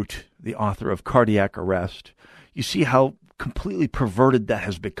Howard Root, the author of Cardiac Arrest, you see how completely perverted that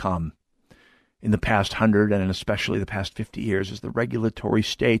has become in the past 100 and especially the past 50 years as the regulatory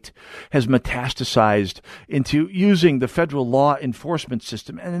state has metastasized into using the federal law enforcement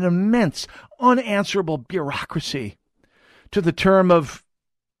system and an immense, unanswerable bureaucracy to the term of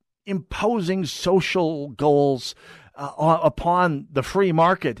imposing social goals upon the free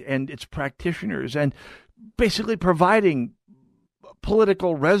market and its practitioners and basically providing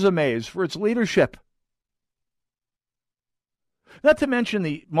political resumes for its leadership. Not to mention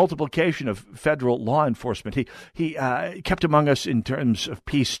the multiplication of federal law enforcement. He kept among us, in terms of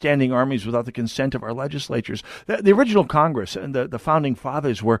peace, standing armies without the consent of our legislatures. The original Congress and the founding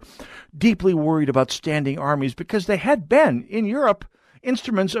fathers were deeply worried about standing armies because they had been, in Europe,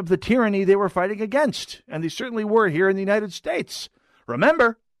 instruments of the tyranny they were fighting against. And they certainly were here in the United States.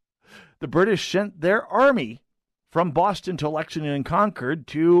 Remember, the British sent their army from Boston to Lexington and Concord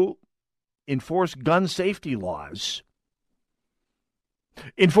to enforce gun safety laws,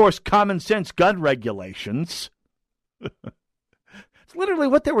 enforce common sense gun regulations. It's literally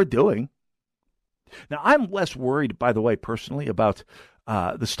what they were doing. Now, I'm less worried, by the way, personally, about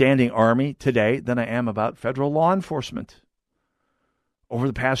the standing army today than I am about federal law enforcement. Over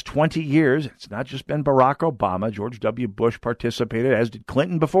the past 20 years, it's not just been Barack Obama. George W. Bush participated, as did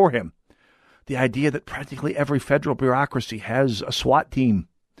Clinton before him. The idea that practically every federal bureaucracy has a SWAT team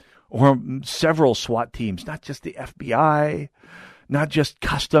or several SWAT teams, not just the FBI, not just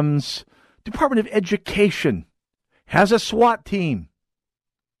Customs. Department of Education has a SWAT team.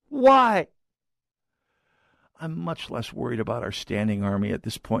 Why? I'm much less worried about our standing army at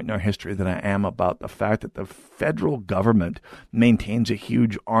this point in our history than I am about the fact that the federal government maintains a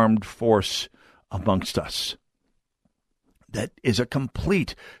huge armed force amongst us. That is a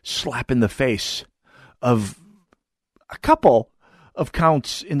complete slap in the face of a couple of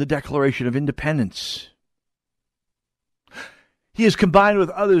counts in the Declaration of Independence. He has combined with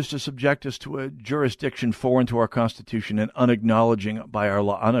others to subject us to a jurisdiction foreign to our Constitution and unacknowledged by our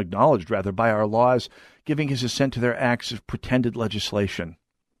laws, giving his assent to their acts of pretended legislation.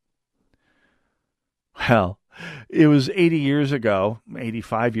 Well, it was 85 years ago,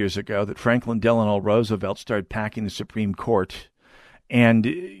 that Franklin Delano Roosevelt started packing the Supreme Court and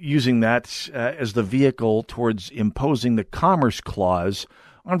using that as the vehicle towards imposing the Commerce Clause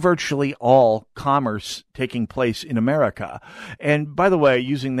on virtually all commerce taking place in America. And by the way,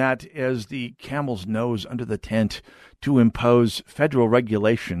 using that as the camel's nose under the tent to impose federal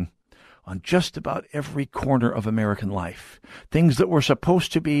regulation on just about every corner of American life. Things that were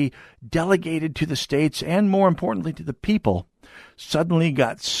supposed to be delegated to the states and, more importantly, to the people, suddenly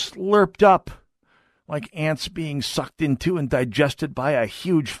got slurped up like ants being sucked into and digested by a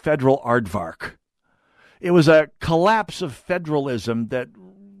huge federal aardvark. It was a collapse of federalism that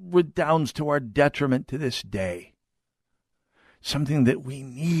redounds to our detriment to this day. Something that we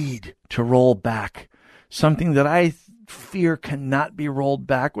need to roll back. Something that I fear cannot be rolled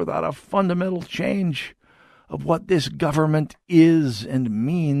back without a fundamental change of what this government is and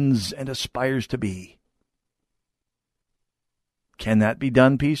means and aspires to be. Can that be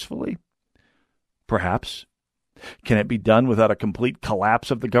done peacefully? Perhaps. Can it be done without a complete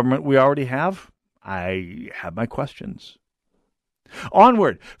collapse of the government we already have? I have my questions.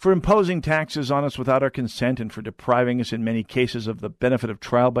 Onward, for imposing taxes on us without our consent and for depriving us in many cases of the benefit of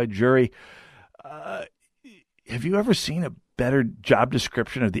trial by jury. Have you ever seen a better job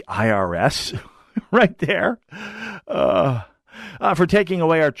description of the IRS? Right there. For taking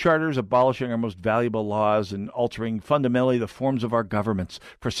away our charters, abolishing our most valuable laws, and altering fundamentally the forms of our governments,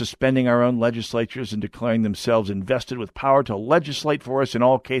 for suspending our own legislatures and declaring themselves invested with power to legislate for us in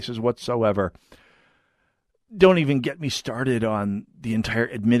all cases whatsoever. Don't even get me started on the entire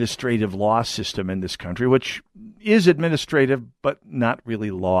administrative law system in this country, which is administrative but not really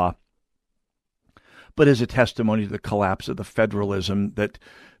law, but is a testimony to the collapse of the federalism that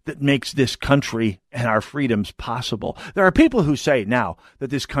makes this country and our freedoms possible. There are people who say now that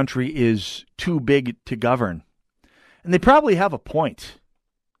this country is too big to govern, and they probably have a point.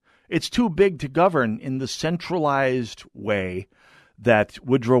 It's too big to govern in the centralized way that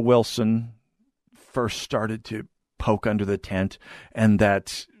Woodrow Wilson first started to poke under the tent, and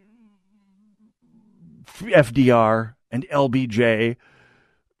that FDR and LBJ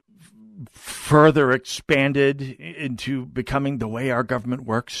further expanded into becoming the way our government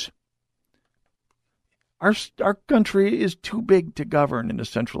works. Our country is too big to govern in a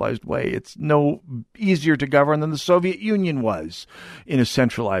centralized way. It's no easier to govern than the Soviet Union was in a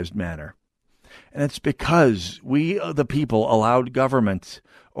centralized manner. And it's because we, the people, allowed government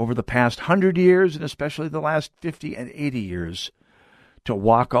over the past 100 years, and especially the last 50 and 80 years, to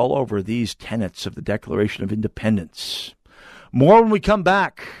walk all over these tenets of the Declaration of Independence. More when we come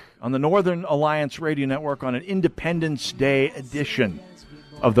back on the Northern Alliance Radio Network on an Independence Day edition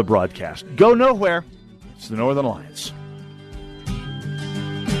of the broadcast. Go nowhere. It's the Northern Alliance.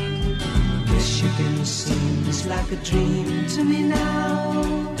 Michigan seems like a dream to me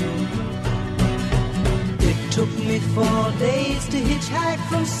now. It took me 4 days to hitchhike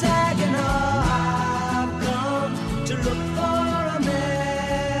from Saginaw. I've come to look for America.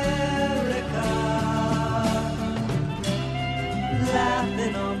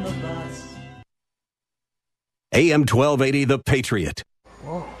 Laughing on the bus. AM 1280, The Patriot.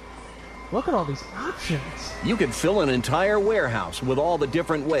 Whoa. Look at all these options. You could fill an entire warehouse with all the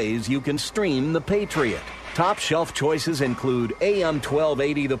different ways you can stream The Patriot. Top shelf choices include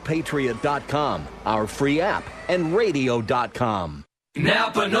AM1280thepatriot.com, our free app, and radio.com.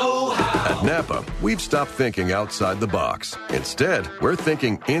 Napa know-how. At Napa, we've stopped thinking outside the box. Instead, we're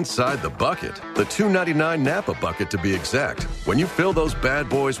thinking inside the bucket. The $2.99 Napa bucket, to be exact. When you fill those bad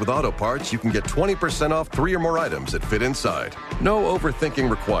boys with auto parts, you can get 20% off 3 or more items that fit inside. No overthinking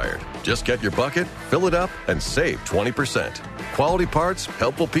required. Just get your bucket, fill it up, and save 20%. Quality parts,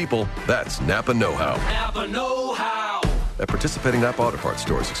 helpful people. That's Napa know-how. Napa know-how. At participating Napa Auto Parts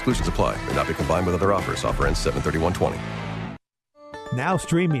stores, exclusions apply. May not be combined with other offers. Offer ends 7/31/20. Now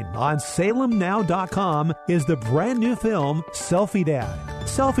streaming on SalemNow.com is the brand new film Selfie Dad.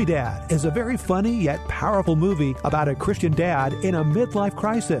 Selfie Dad is a very funny yet powerful movie about a Christian dad in a midlife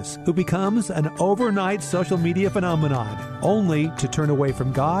crisis who becomes an overnight social media phenomenon, only to turn away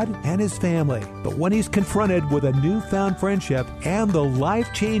from God and his family. But when he's confronted with a newfound friendship and the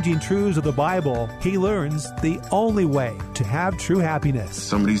life-changing truths of the Bible, he learns the only way to have true happiness.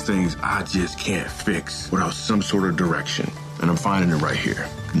 Some of these things I just can't fix without some sort of direction. And I'm finding it right here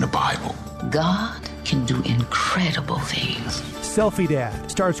in the Bible. God can do incredible things. Selfie Dad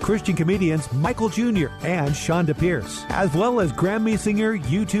stars Christian comedians Michael Jr. and Shonda Pierce, as well as Grammy singer,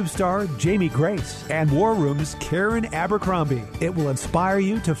 YouTube star Jamie Grace, and War Room's Karen Abercrombie. It will inspire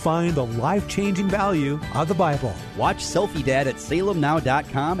you to find the life-changing value of the Bible. Watch Selfie Dad at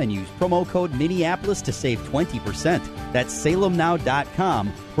SalemNow.com and use promo code Minneapolis to save 20%. That's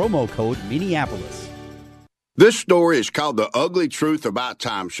SalemNow.com, promo code Minneapolis. This story is called The Ugly Truth About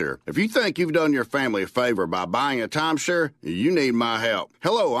Timeshare. If you think you've done your family a favor by buying a timeshare, you need my help.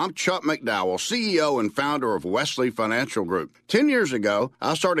 Hello, I'm Chuck McDowell, CEO and founder of Wesley Financial Group. 10 years ago,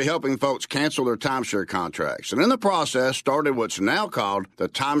 I started helping folks cancel their timeshare contracts, and in the process started what's now called the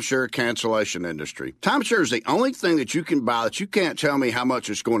timeshare cancellation industry. Timeshare is the only thing that you can buy that you can't tell me how much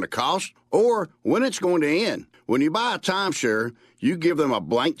it's going to cost or when it's going to end. When you buy a timeshare, you give them a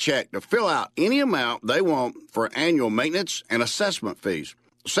blank check to fill out any amount they want for annual maintenance and assessment fees.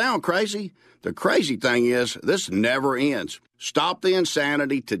 Sound crazy? The crazy thing is, this never ends. Stop the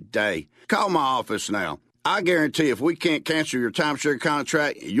insanity today. Call my office now. I guarantee if we can't cancel your timeshare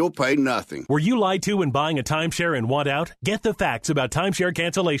contract, you'll pay nothing. Were you lied to when buying a timeshare and want out? Get the facts about timeshare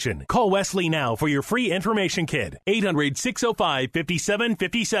cancellation. Call Wesley now for your free information kit.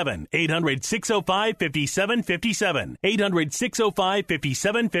 800-605-5757. 800-605-5757.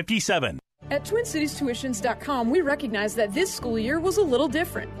 800-605-5757. At TwinCitiesTuitions.com, we recognize that this school year was a little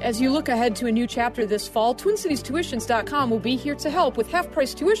different. As you look ahead to a new chapter this fall, TwinCitiesTuitions.com will be here to help with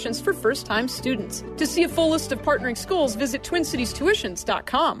half-price tuitions for first-time students. To see a full list of partnering schools, visit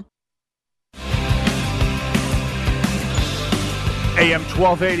TwinCitiesTuitions.com. AM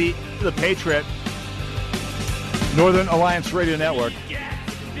 1280, The Patriot, Northern Alliance Radio Network.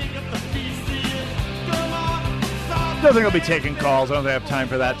 Don't think I'll be taking calls. I don't have time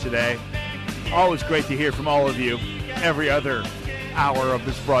for that today. Always great to hear from all of you every other hour of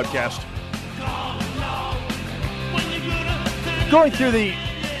this broadcast. Going through the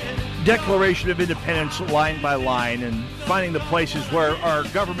Declaration of Independence line by line and finding the places where our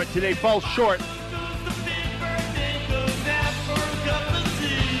government today falls short.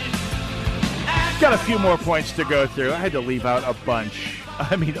 Got a few more points to go through. I had to leave out a bunch.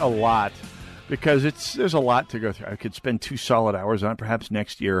 I mean, a lot. Because there's a lot to go through. I could spend 2 solid hours on it. Perhaps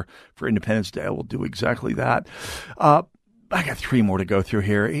next year for Independence Day, I will do exactly that. I got 3 more to go through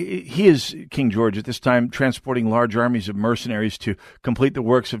here. He is, King George, at this time, transporting large armies of mercenaries to complete the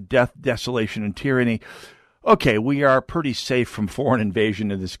works of death, desolation, and tyranny. Okay, we are pretty safe from foreign invasion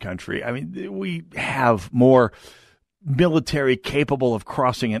in this country. I mean, we have more military capable of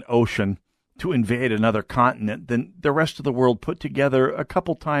crossing an ocean to invade another continent than the rest of the world put together a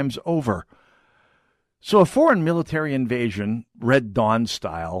couple times over. So a foreign military invasion, Red Dawn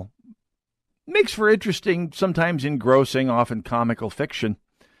style, makes for interesting, sometimes engrossing, often comical fiction.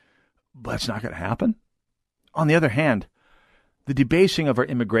 But it's not going to happen. On the other hand, the debasing of our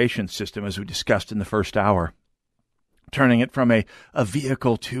immigration system, as we discussed in the first hour, turning it from a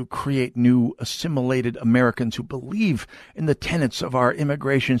vehicle to create new assimilated Americans who believe in the tenets of our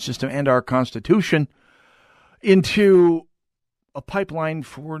immigration system and our Constitution, into a pipeline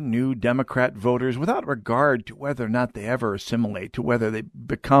for new Democrat voters without regard to whether or not they ever assimilate, to whether they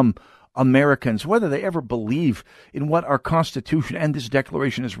become Americans, whether they ever believe in what our Constitution and this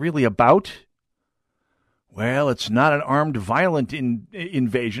Declaration is really about. Well, it's not an armed, violent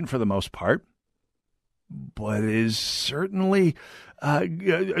invasion for the most part, but it is certainly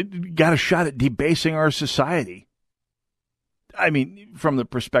got a shot at debasing our society. I mean, from the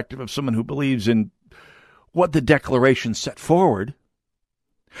perspective of someone who believes in what the Declaration set forward,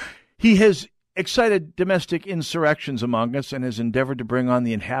 he has excited domestic insurrections among us and has endeavored to bring on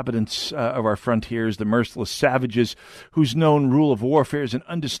the inhabitants of our frontiers, the merciless savages whose known rule of warfare is an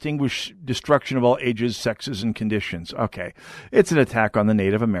undistinguished destruction of all ages, sexes, and conditions. Okay, it's an attack on the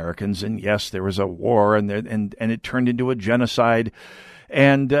Native Americans, and yes, there was a war, and it turned into a genocide.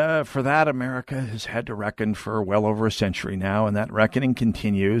 And for that, America has had to reckon for well over a century now, and that reckoning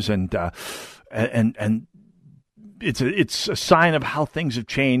continues. And it's a sign of how things have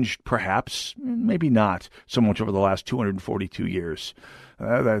changed, perhaps, maybe not so much over the last 242 years.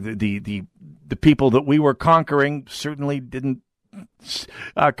 The people that we were conquering certainly didn't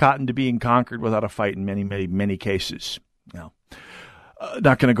cotton to being conquered without a fight in many, many, many cases. No.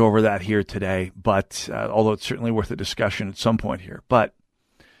 Not going to go over that here today, but although it's certainly worth a discussion at some point here. But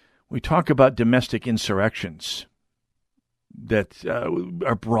we talk about domestic insurrections that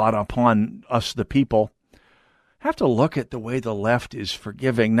are brought upon us, the people. Have to look at the way the left is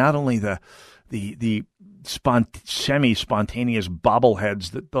forgiving not only the semi-spontaneous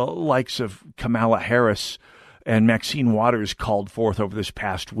bobbleheads that the likes of Kamala Harris and Maxine Waters called forth over this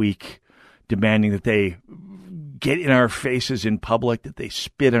past week, demanding that they get in our faces in public, that they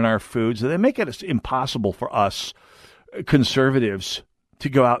spit in our foods, that they make it impossible for us conservatives to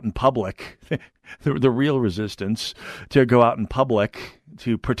go out in public, the real resistance, to go out in public,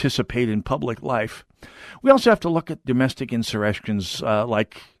 to participate in public life. We also have to look at domestic insurrections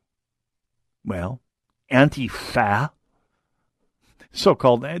like, well, Antifa,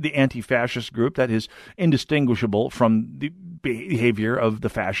 so-called the anti-fascist group that is indistinguishable from the behavior of the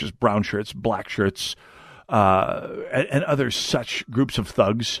fascist brown shirts, black shirts, and other such groups of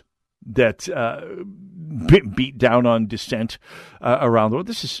thugs that beat down on dissent around the world.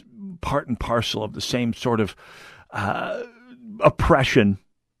 This is part and parcel of the same sort of oppression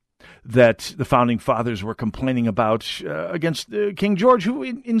that the Founding Fathers were complaining about against King George, who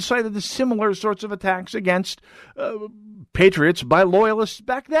incited the similar sorts of attacks against patriots by loyalists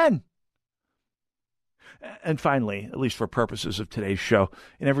back then. And finally, at least for purposes of today's show,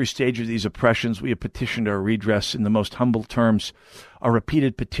 in every stage of these oppressions, we have petitioned our redress in the most humble terms. Our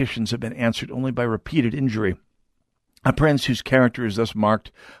repeated petitions have been answered only by repeated injury. A prince whose character is thus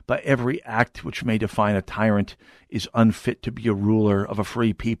marked by every act which may define a tyrant is unfit to be a ruler of a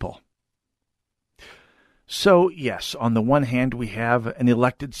free people. So, yes, on the one hand, we have an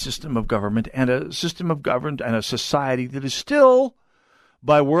elected system of government and a system of government and a society that is still,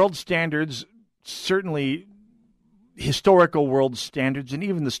 by world standards, certainly historical world standards and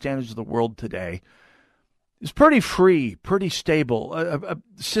even the standards of the world today, is pretty free, pretty stable, a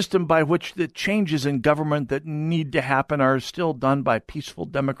system by which the changes in government that need to happen are still done by peaceful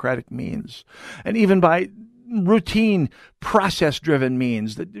democratic means, and even by routine process-driven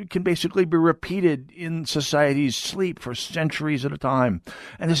means that can basically be repeated in society's sleep for centuries at a time.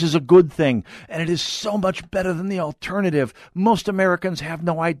 And this is a good thing, and it is so much better than the alternative. Most Americans have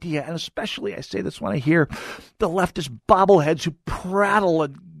no idea, and especially I say this when I hear the leftist bobbleheads who prattle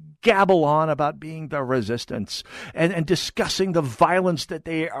and gabble on about being the resistance and discussing the violence that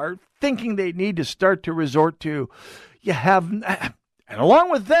they are thinking they need to start to resort to. You have, and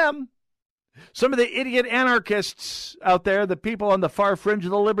along with them, some of the idiot anarchists out there, the people on the far fringe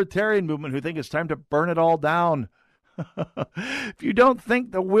of the libertarian movement who think it's time to burn it all down. If you don't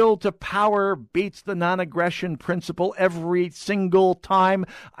think the will to power beats the non-aggression principle every single time,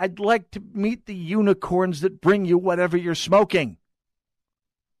 I'd like to meet the unicorns that bring you whatever you're smoking.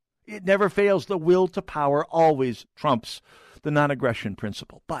 It never fails. The will to power always trumps the non-aggression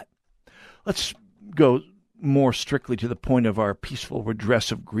principle. But let's go more strictly to the point of our peaceful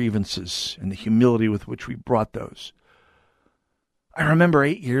redress of grievances and the humility with which we brought those. I remember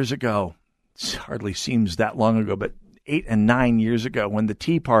 8 years ago, It hardly seems that long ago, but 8 and 9 years ago, when the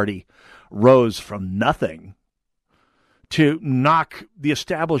Tea Party rose from nothing to knock the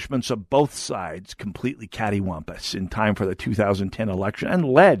establishments of both sides completely cattywampus in time for the 2010 election, and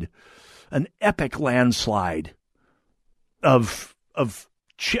led an epic landslide of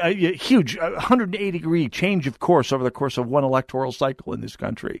huge 180-degree change of course over the course of one electoral cycle in this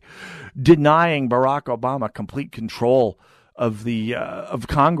country, denying Barack Obama complete control of the of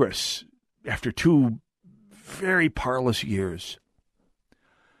Congress after 2 very parlous years.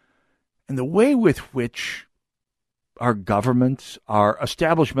 And the way with which our government, our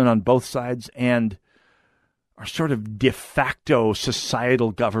establishment on both sides, and our sort of de facto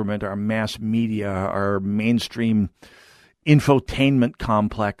societal government, our mass media, our mainstream infotainment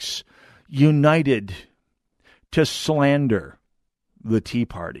complex, united to slander the Tea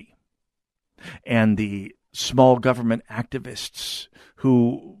Party and the small government activists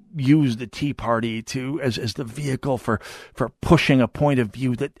who use the Tea Party as the vehicle for pushing a point of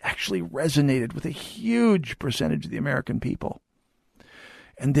view that actually resonated with a huge percentage of the American people.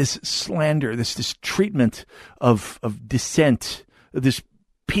 And this slander, this treatment of dissent, this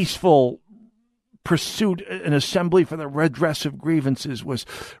peaceful pursuit, an assembly for the redress of grievances, was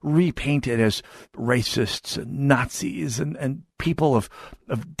repainted as racists and Nazis and people of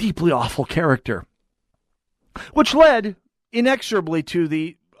deeply awful character, which led inexorably to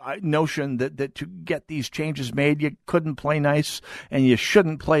the notion that to get these changes made, you couldn't play nice and you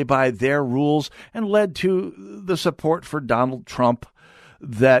shouldn't play by their rules, and led to the support for Donald Trump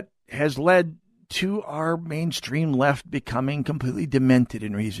that has led to our mainstream left becoming completely demented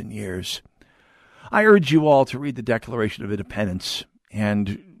in recent years. I urge you all to read the Declaration of Independence,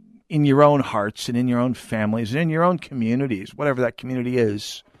 and in your own hearts and in your own families and in your own communities, whatever that community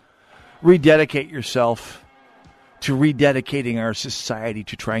is, rededicate yourself to rededicating our society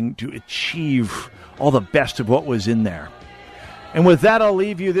to trying to achieve all the best of what was in there. And with that, I'll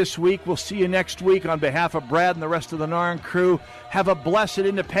leave you this week. We'll see you next week. On behalf of Brad and the rest of the NARN crew, have a blessed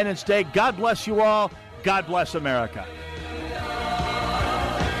Independence Day. God bless you all. God bless America.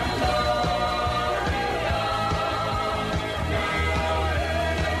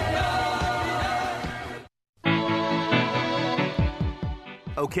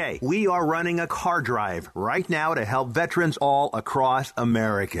 Okay, we are running a car drive right now to help veterans all across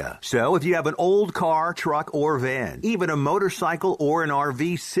America. So if you have an old car, truck, or van, even a motorcycle or an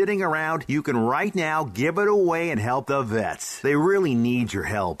RV sitting around, you can right now give it away and help the vets. They really need your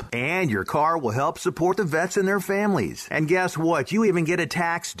help. And your car will help support the vets and their families. And guess what? You even get a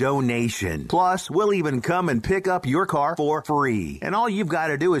tax donation. Plus, we'll even come and pick up your car for free. And all you've got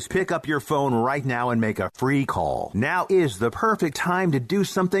to do is pick up your phone right now and make a free call. Now is the perfect time to do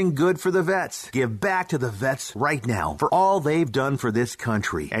something good for the vets. Give back to the vets right now for all they've done for this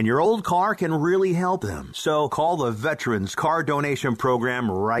country. And your old car can really help them. So call the Veterans Car Donation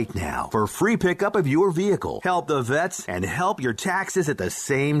Program right now for free pickup of your vehicle. Help the vets and help your taxes at the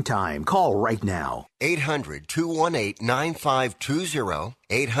same time. Call right now. 800-218-9520.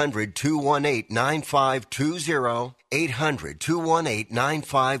 800-218-9520.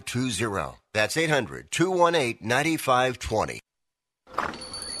 800-218-9520. That's 800-218-9520.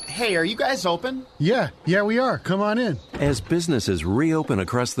 Hey, are you guys open? Yeah, we are. Come on in. As businesses reopen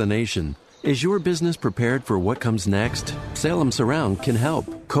across the nation, is your business prepared for what comes next? Salem Surround can help.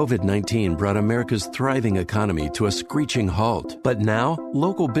 COVID-19 brought America's thriving economy to a screeching halt. But now,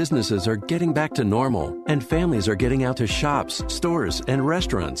 local businesses are getting back to normal, and families are getting out to shops, stores, and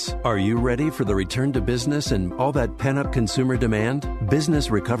restaurants. Are you ready for the return to business and all that pent-up consumer demand? Business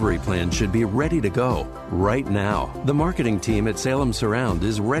Recovery Plan should be ready to go right now. The marketing team at Salem Surround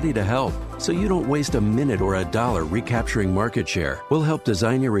is ready to help, so you don't waste a minute or a dollar recapturing market share. We'll help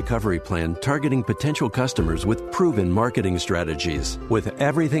design your recovery plan targeting potential customers with proven marketing strategies. With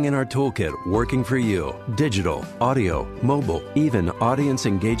everything in our toolkit working for you: digital, audio, mobile, even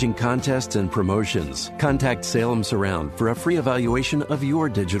audience-engaging contests and promotions. Contact Salem Surround for a free evaluation of your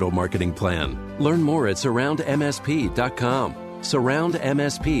digital marketing plan. Learn more at surroundmsp.com.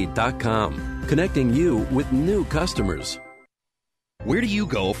 Surroundmsp.com, connecting you with new customers. Where do you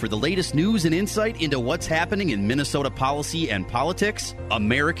go for the latest news and insight into what's happening in Minnesota policy and politics?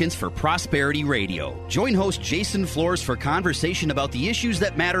 Americans for Prosperity Radio. Join host Jason Flores for conversation about the issues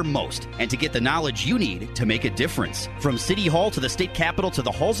that matter most and to get the knowledge you need to make a difference. From City Hall to the state capitol to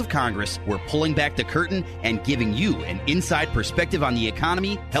the halls of Congress, we're pulling back the curtain and giving you an inside perspective on the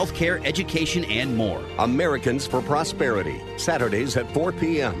economy, healthcare, education, and more. Americans for Prosperity, Saturdays at 4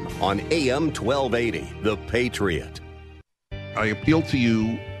 p.m. on AM 1280, The Patriot. I appeal to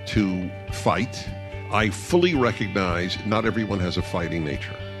you to fight. I fully recognize not everyone has a fighting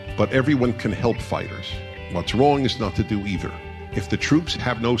nature. but everyone can help fighters. What's wrong is not to do either. If the troops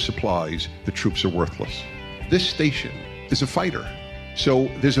have no supplies, the troops are worthless. This station is a fighter. So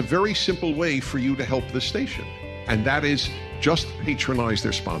there's a very simple way for you to help this station, and that is just patronize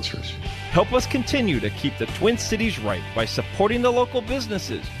their sponsors. Help us continue to keep the Twin Cities right by supporting the local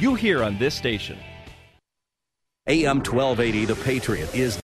businesses you hear on this station. AM 1280, The Patriot, is